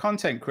internet for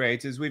content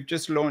creators, we've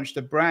just launched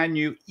a brand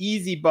new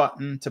easy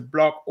button to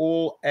block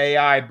all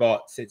AI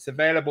bots. It's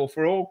available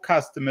for all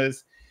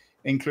customers,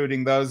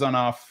 including those on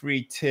our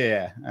free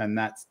tier, and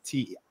that's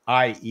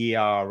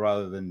TIER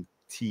rather than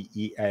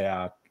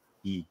TEARE,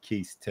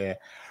 Keith's tier.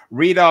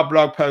 Read our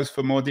blog post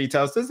for more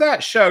details. Does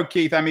that show,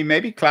 Keith? I mean,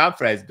 maybe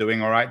Cloudflare is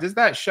doing all right. Does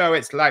that show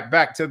it's like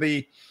back to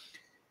the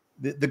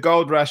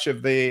gold rush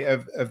of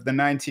the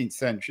 19th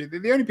century?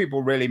 The only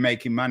people really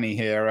making money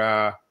here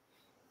are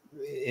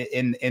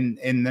in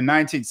the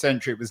 19th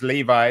century. It was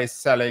Levi's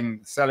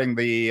selling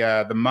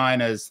the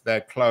miners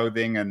their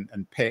clothing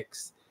and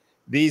picks.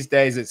 These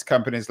days, it's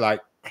companies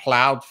like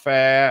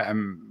Cloudflare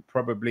and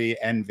probably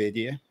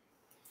NVIDIA.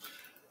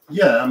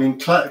 Yeah, I mean,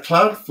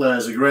 Cloudflare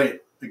is a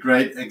great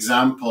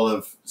example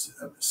of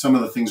some of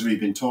the things we've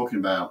been talking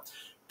about.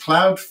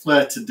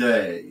 Cloudflare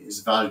today is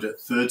valued at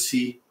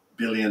 $30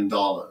 billion.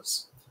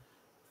 $30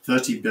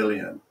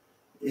 billion.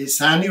 Its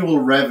annual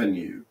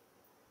revenue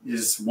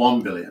is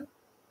 $1 billion,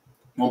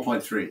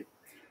 1.3.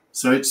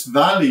 So it's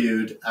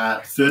valued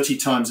at 30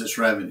 times its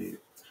revenue.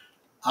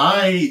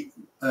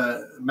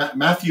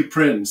 Matthew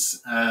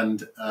Prince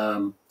and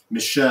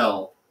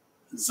Michelle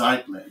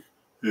Zeitlin,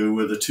 who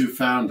were the two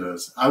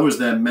founders, I was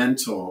their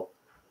mentor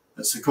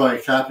at Sequoia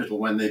Capital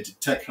when they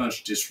did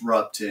TechCrunch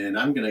Disrupt in,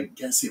 I'm going to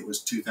guess it was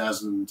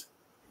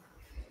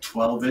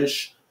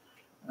 2012-ish,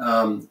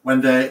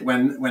 when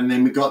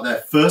they got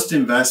their first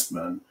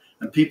investment,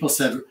 and people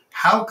said,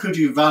 how could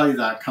you value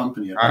that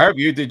company?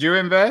 Did you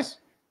invest?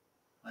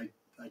 I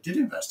did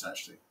invest,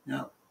 actually.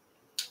 Yeah,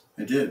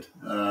 I did.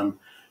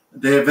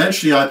 They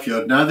eventually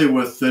IPO'd. Now they're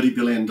worth $30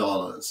 billion.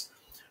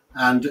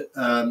 And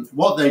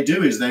what they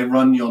do is they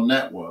run your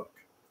network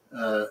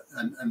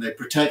and they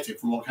protect it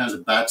from all kinds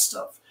of bad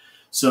stuff.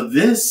 So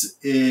this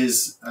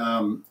is,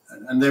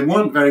 and they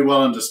weren't very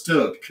well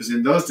understood, because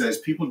in those days,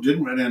 people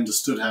didn't really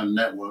understood how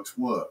networks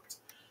worked.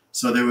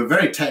 So they were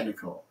very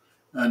technical,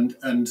 and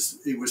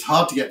it was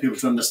hard to get people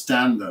to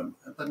understand them.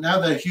 But now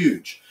they're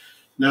huge.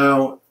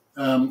 Now,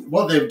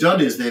 what they've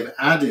done is they've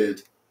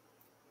added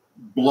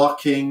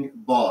blocking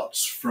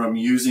bots from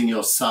using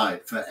your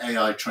site for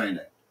AI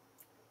training.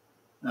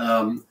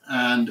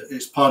 And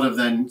it's part of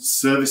then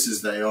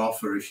services they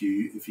offer if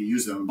you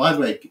use them. And by the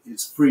way,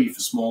 it's free for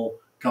small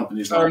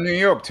companies. So New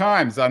York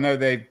Times, I know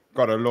they've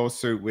got a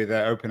lawsuit with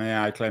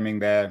OpenAI claiming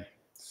they're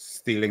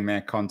stealing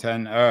their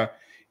content.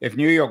 If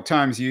New York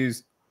Times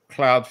used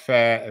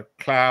Cloudflare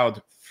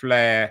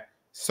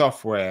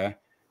software,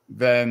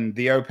 then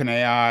the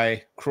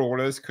OpenAI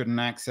crawlers couldn't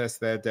access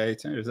their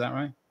data. Is that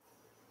right?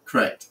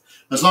 Correct.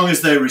 As long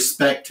as they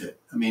respect it.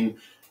 I mean,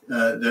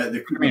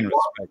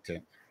 respect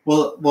it?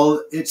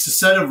 Well, it's a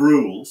set of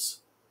rules.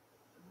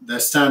 They're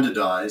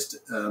standardized.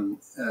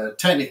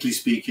 Technically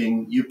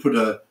speaking, you put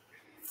a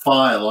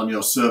file on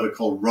your server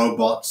called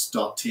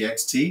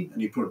robots.txt,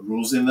 and you put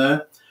rules in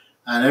there,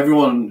 and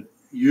everyone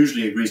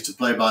usually agrees to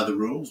play by the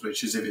rules,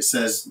 which is if it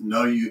says,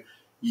 no, you,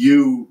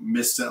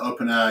 Mr.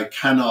 OpenAI,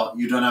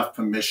 you don't have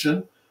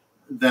permission,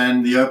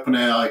 then the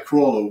OpenAI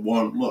crawler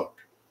won't look.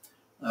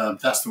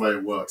 That's the way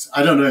it works.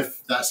 I don't know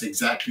if that's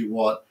exactly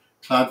what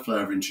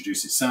Cloudflare have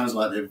introduced. It sounds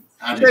like they've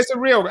added. It's a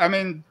real, I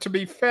mean, to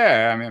be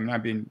fair, I mean,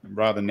 I've been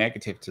rather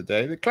negative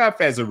today. The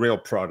Cloudflare is a real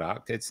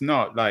product. It's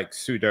not like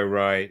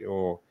Sudowrite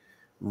or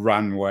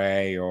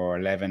Runway or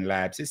 11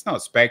 Labs. It's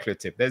not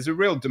speculative. There's a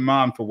real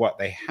demand for what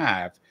they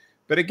have.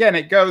 But again,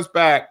 it goes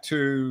back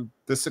to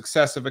the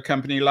success of a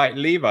company like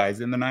Levi's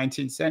in the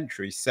 19th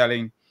century,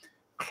 selling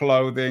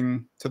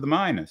clothing to the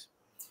miners.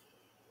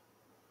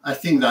 I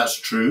think that's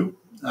true.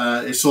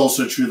 It's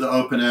also true that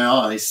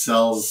OpenAI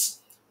sells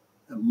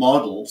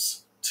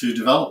models to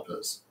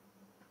developers.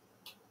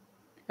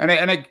 And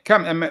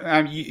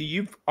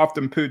you've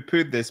often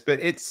pooed this,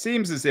 but it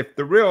seems as if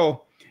the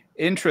real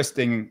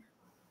interesting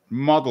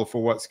model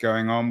for what's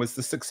going on was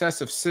the success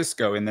of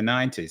Cisco in the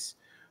 90s,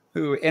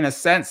 who, in a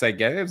sense, I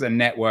guess, it was a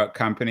network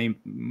company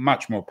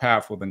much more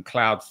powerful than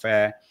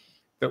Cloudflare,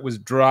 that was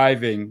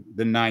driving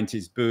the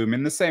 90s boom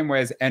in the same way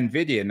as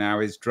NVIDIA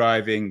now is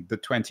driving the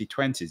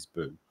 2020s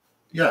boom.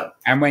 Yeah.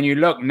 And when you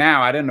look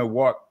now, I don't know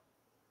what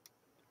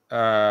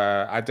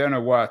they're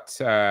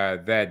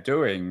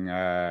doing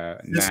now.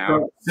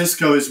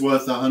 Cisco is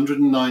worth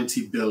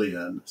 190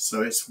 billion,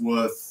 so it's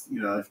worth,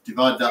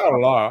 divide that. A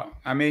lot.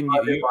 I mean,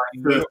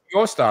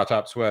 your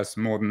startup's worth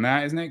more than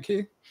that, isn't it,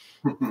 Keith?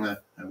 I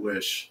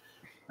wish.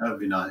 That would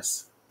be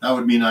nice. That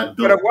would mean I'd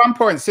build. But at one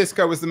point,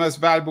 Cisco was the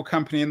most valuable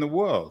company in the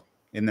world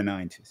in the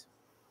 90s.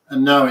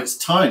 And now it's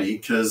tiny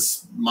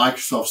because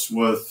Microsoft's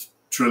worth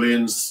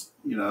trillions,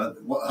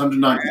 190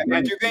 billion.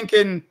 And do you think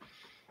in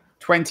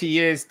 20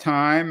 years'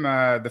 time,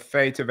 the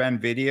fate of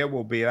NVIDIA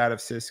will be that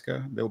of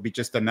Cisco? There will be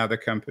just another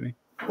company?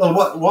 Well,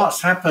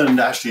 what's happened,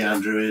 actually,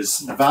 Andrew, is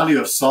the value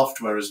of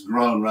software has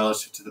grown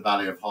relative to the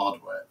value of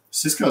hardware.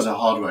 Cisco is a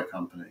hardware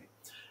company,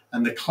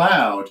 and the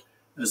cloud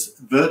has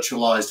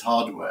virtualized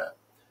hardware,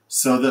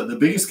 so that the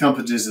biggest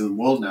companies in the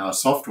world now are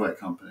software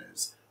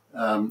companies,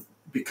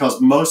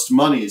 because most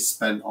money is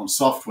spent on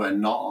software,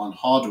 not on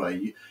hardware.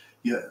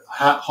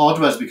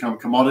 hardware has become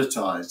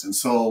commoditized and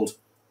sold.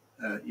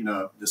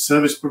 The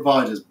service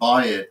providers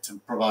buy it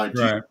and provide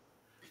you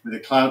with a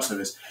cloud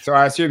service. So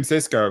I assume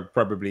Cisco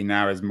probably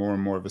now is more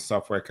and more of a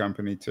software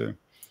company too.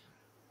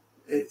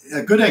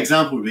 A good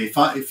example would be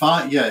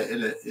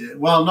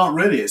well, not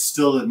really. It's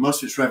still,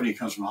 most of its revenue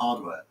comes from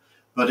hardware.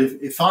 But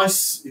if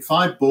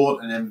I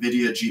bought an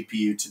NVIDIA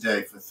GPU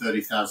today for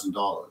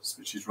 $30,000,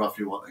 which is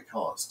roughly what they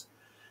cost,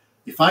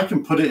 if I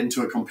can put it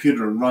into a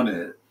computer and run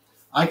it,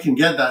 I can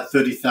get that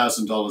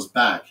 $30,000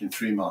 back in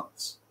 3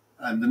 months.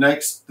 And the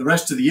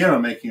rest of the year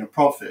I'm making a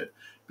profit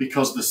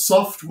because the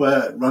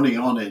software running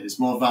on it is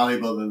more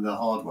valuable than the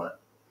hardware.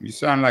 You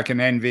sound like an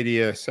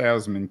NVIDIA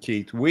salesman,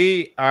 Keith.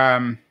 We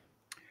are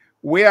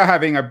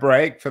having a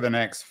break for the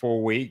next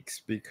 4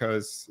 weeks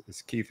because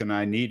Keith and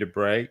I need a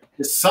break.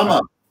 It's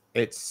summer.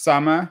 It's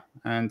summer,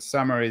 and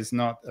summer is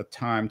not a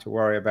time to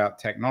worry about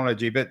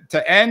technology. But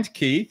to end,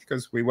 Keith,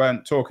 because we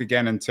won't talk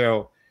again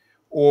until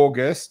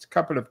August, a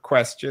couple of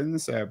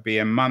questions. It'll be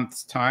a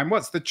month's time.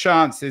 What's the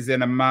chances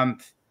in a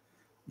month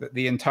that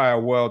the entire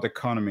world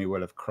economy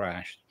will have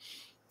crashed?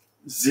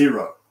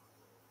 0.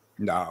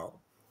 No.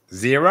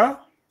 0?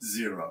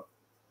 0.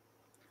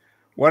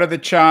 What are the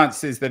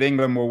chances that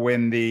England will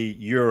win the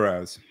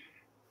Euros?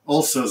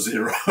 Also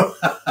 0.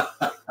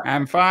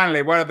 And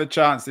finally, what are the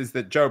chances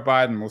that Joe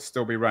Biden will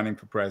still be running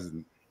for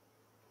president?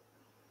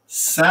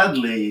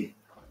 Sadly,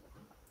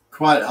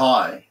 quite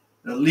high.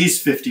 At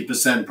least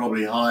 50%,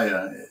 probably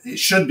higher. It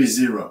should be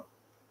 0.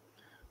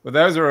 Well,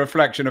 those are a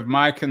reflection of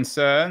my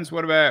concerns.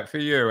 What about for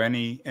you?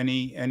 Any?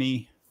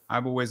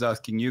 I'm always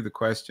asking you the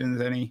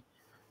questions.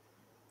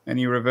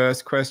 Any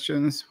reverse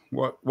questions?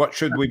 What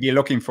should we be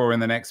looking for in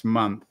the next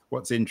month?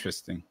 What's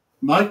interesting?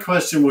 My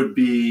question would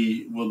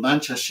be, will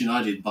Manchester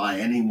United buy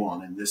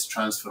anyone in this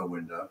transfer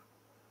window?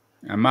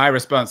 And my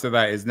response to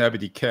that is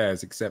nobody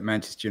cares except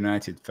Manchester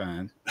United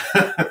fans.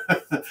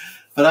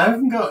 But I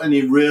haven't got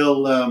any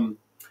real, I'm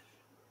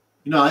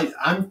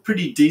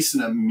pretty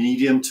decent at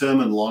medium term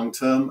and long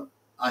term.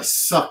 I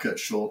suck at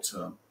short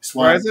term.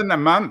 Well, isn't a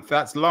month?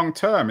 That's long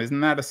term.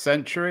 Isn't that a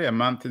century, a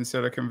month in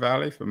Silicon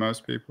Valley for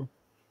most people?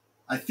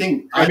 I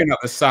think maybe not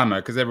the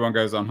summer because everyone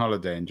goes on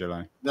holiday in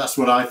July. That's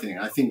what I think.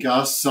 I think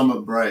our summer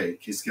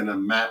break is going to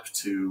map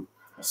to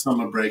a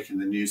summer break in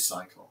the news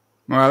cycle.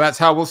 Well, that's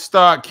how we'll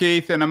start,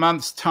 Keith. In a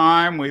month's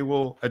time, we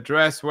will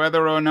address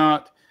whether or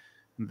not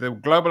the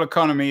global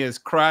economy has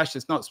crashed.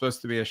 It's not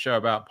supposed to be a show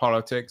about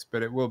politics,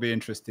 but it will be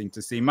interesting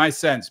to see. My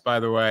sense,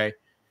 by the way,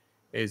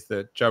 is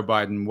that Joe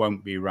Biden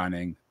won't be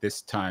running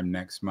this time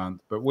next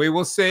month, but we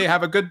will see.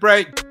 Have a good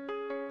break.